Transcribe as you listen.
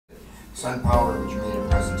SunPower, which made a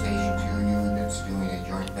presentation to you, that's doing a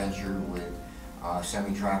joint venture with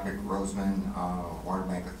Semi-Tropic Roseman Water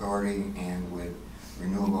Bank Authority and with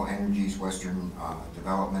Renewable Energies Western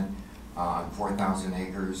Development on 4,000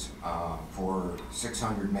 acres for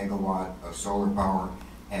 600 megawatt of solar power,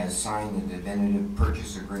 has signed a definitive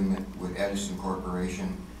purchase agreement with Edison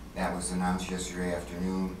Corporation. That was announced yesterday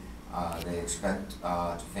afternoon. They expect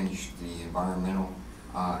to finish the environmental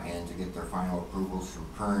and to get their final approvals from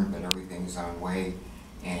Kern, but everything is on way.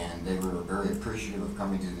 And they were very appreciative of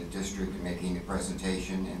coming to the district and making the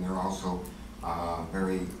presentation, and they're also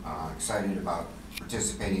very excited about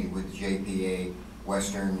participating with JPA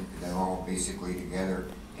Western. They're all basically together,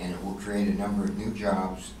 and it will create a number of new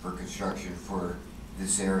jobs for construction for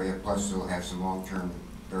this area, plus it'll have some long-term,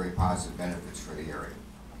 very positive benefits for the area.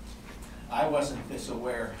 I wasn't this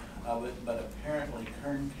aware of it, but apparently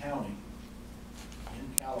Kern County in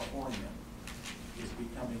California is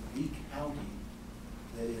becoming the county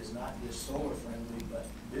that is not just solar friendly, but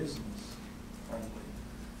business friendly.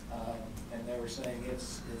 And they were saying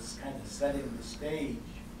it's kind of setting the stage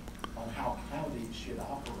on how counties should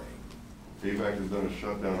operate. AVAC has done a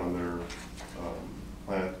shutdown on their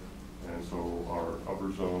plant, and so our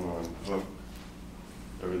upper zone on Hook,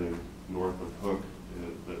 everything north of Hook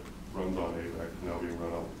that runs on AVAC is now being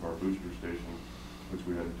run out of our booster station, which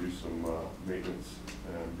we had to do some maintenance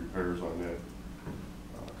and repairs on it.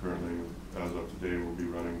 Currently, as of today, we'll be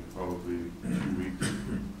running probably 2 weeks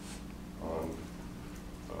on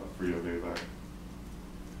free of AVAC.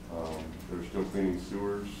 They're still cleaning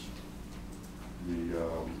sewers. The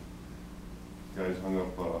guys hung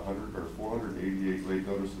up 488 late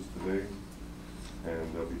notices today,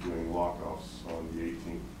 and they'll be doing lockoffs on the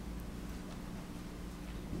 18th.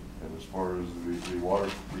 And as far as the water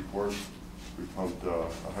report, we pumped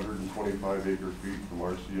 125 acre-feet from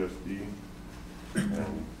RCSD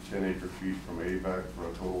and 10 acre-feet from AVAC for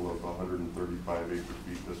a total of 135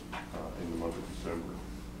 acre-feet in the month of December.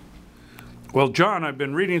 Well, John, I've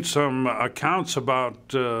been reading some accounts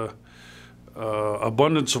about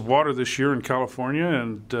abundance of water this year in California,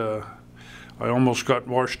 and I almost got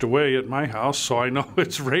washed away at my house, so I know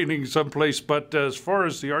it's raining someplace. But as far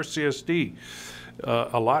as the RCSD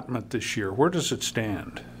allotment this year, where does it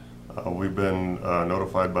stand? We've been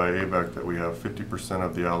notified by AVAC that we have 50%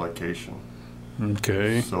 of the allocation.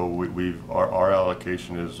 Okay. So our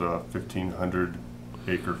allocation is 1,500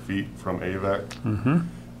 acre-feet from AVAC,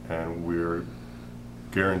 and we're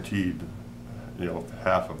guaranteed,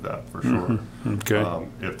 half of that for sure. Okay.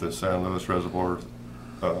 If the San Luis Reservoir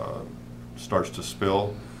starts to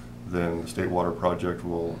spill, then the State Water Project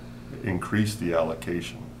will increase the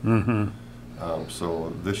allocation.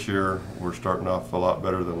 So this year we're starting off a lot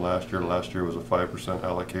better than last year. Last year was a 5%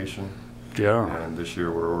 allocation. Yeah. And this year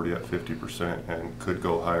we're already at 50% and could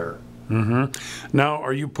go higher. Now,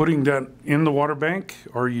 are you putting that in the water bank,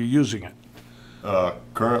 or are you using it?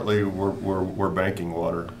 Currently we're banking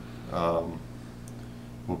water.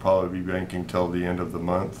 We'll probably be banking till the end of the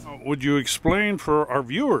month. Would you explain for our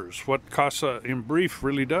viewers what CASA in brief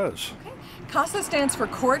really does? Okay. CASA stands for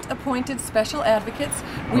Court Appointed Special Advocates.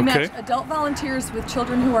 We match adult volunteers with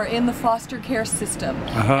children who are in the foster care system.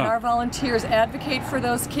 And our volunteers advocate for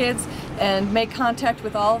those kids and make contact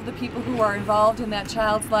with all of the people who are involved in that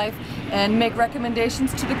child's life and make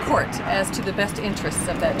recommendations to the court as to the best interests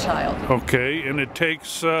of that child. Okay, and it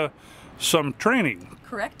takes some training.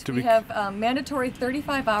 Correct. We have mandatory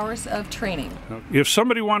 35 hours of training. If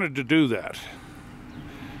somebody wanted to do that,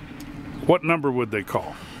 what number would they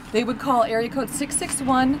call? They would call area code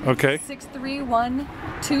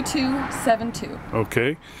 661-631-2272.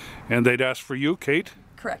 Okay. And they'd ask for you, Kate?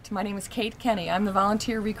 Correct. My name is Kate Kenney. I'm the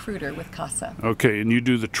volunteer recruiter with CASA. Okay, and you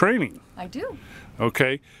do the training? I do.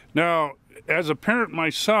 Okay. Now, as a parent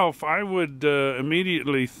myself, I would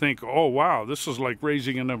immediately think, oh, wow, this is like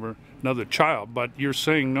raising another child. But you're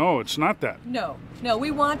saying, no, it's not that. No. No,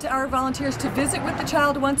 we want our volunteers to visit with the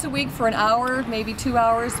child once a week for an hour, maybe 2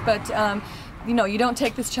 hours. But, you don't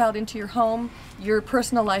take this child into your home. Your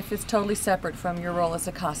personal life is totally separate from your role as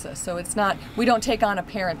a CASA. So it's not, we don't take on a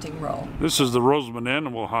parenting role. This is the Roseman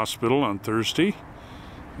Animal Hospital on Thursday.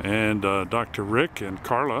 And Dr. Rick and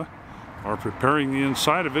Carla are preparing the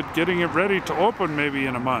inside of it, getting it ready to open maybe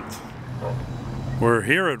in a month. We're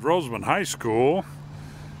here at Roseman High School,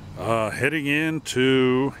 heading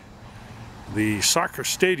into the soccer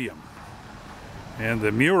stadium. And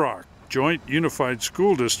the Muroc Joint Unified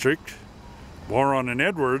School District, Boron and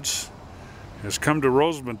Edwards, has come to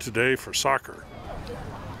Roseman today for soccer.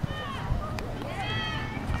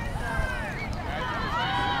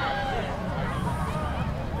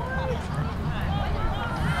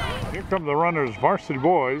 Here come the runners, varsity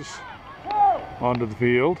boys. onto the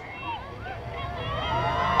field,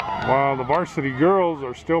 while the varsity girls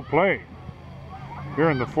are still playing here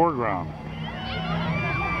in the foreground.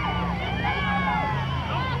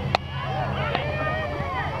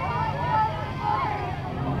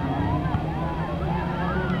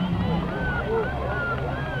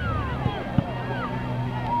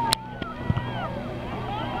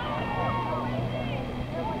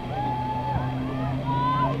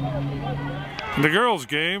 The girls'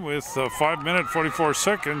 game with 5 minutes 44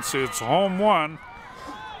 seconds. It's home 1,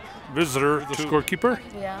 visitor the scorekeeper.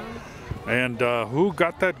 Yeah. And who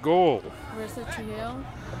got that goal? Marissa Trujillo.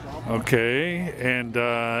 Okay, and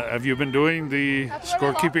have you been doing the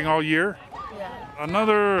scorekeeping all year? Yeah.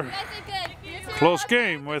 Another close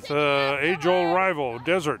game with age-old rival,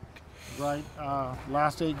 Desert. Right.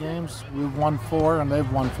 Last 8 games, we've won 4 and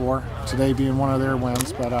they've won 4. Today being one of their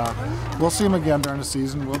wins, but we'll see them again during the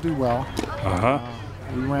season. We'll do well.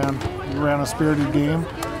 We ran a spirited game.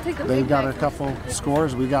 They've got a couple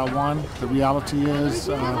scores. We got 1. The reality is,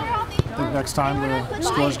 I think next time the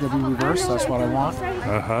score's going to be reversed. That's what I want.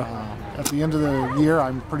 At the end of the year,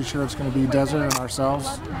 I'm pretty sure it's going to be Desert and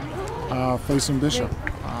ourselves facing Bishop.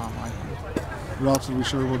 I'm relatively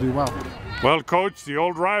sure we'll do well. Well, Coach, the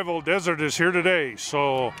old rival Desert is here today,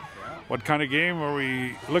 so what kind of game are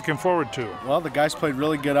we looking forward to? Well, the guys played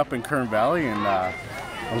really good up in Kern Valley, and I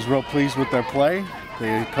was real pleased with their play.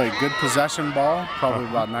 They played good possession ball, probably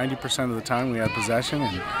about 90% of the time we had possession,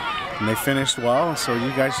 and they finished well, so you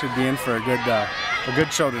guys should be in for a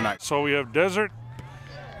good show tonight. So we have Desert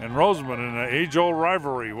and Roseman in an age-old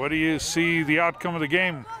rivalry. What do you see the outcome of the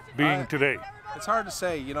game being today? It's hard to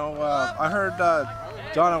say, you know. I heard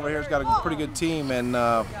John over here's got a pretty good team, and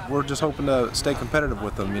we're just hoping to stay competitive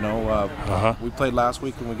with them. You know, we played last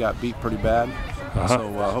week and we got beat pretty bad, so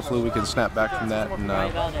hopefully we can snap back from that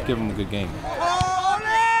and give them a good game.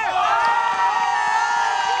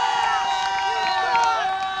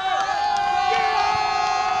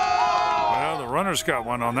 Well, the runners got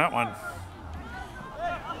one on that one.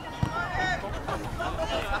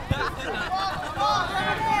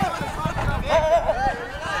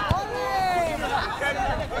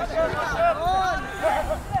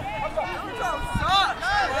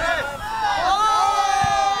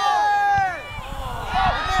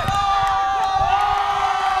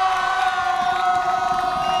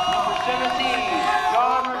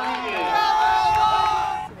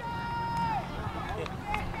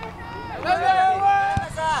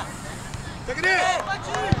 Take it in!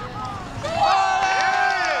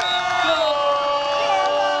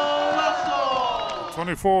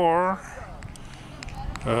 24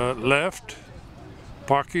 left.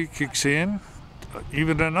 Pocky kicks in,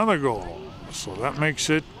 even another goal. So that makes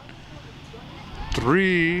it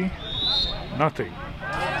 3-0.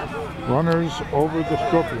 Runners over the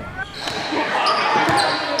Scorpions.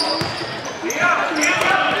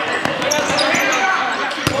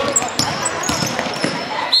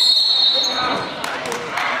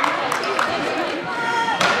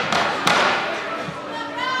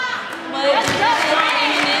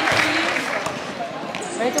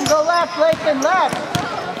 Make him go left, Lathan, left.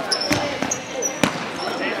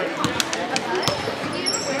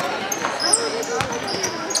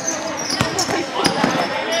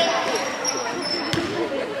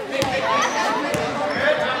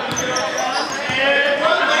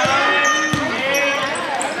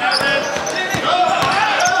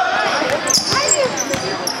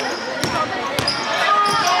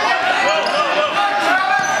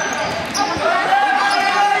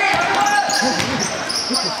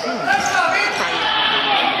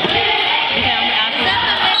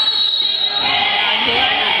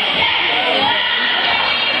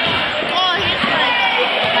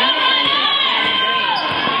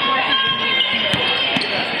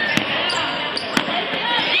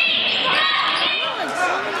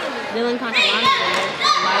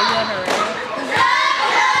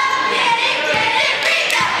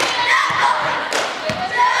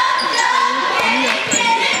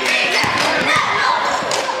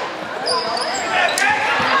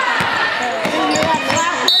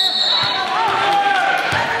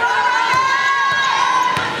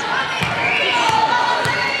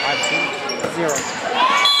 Zero.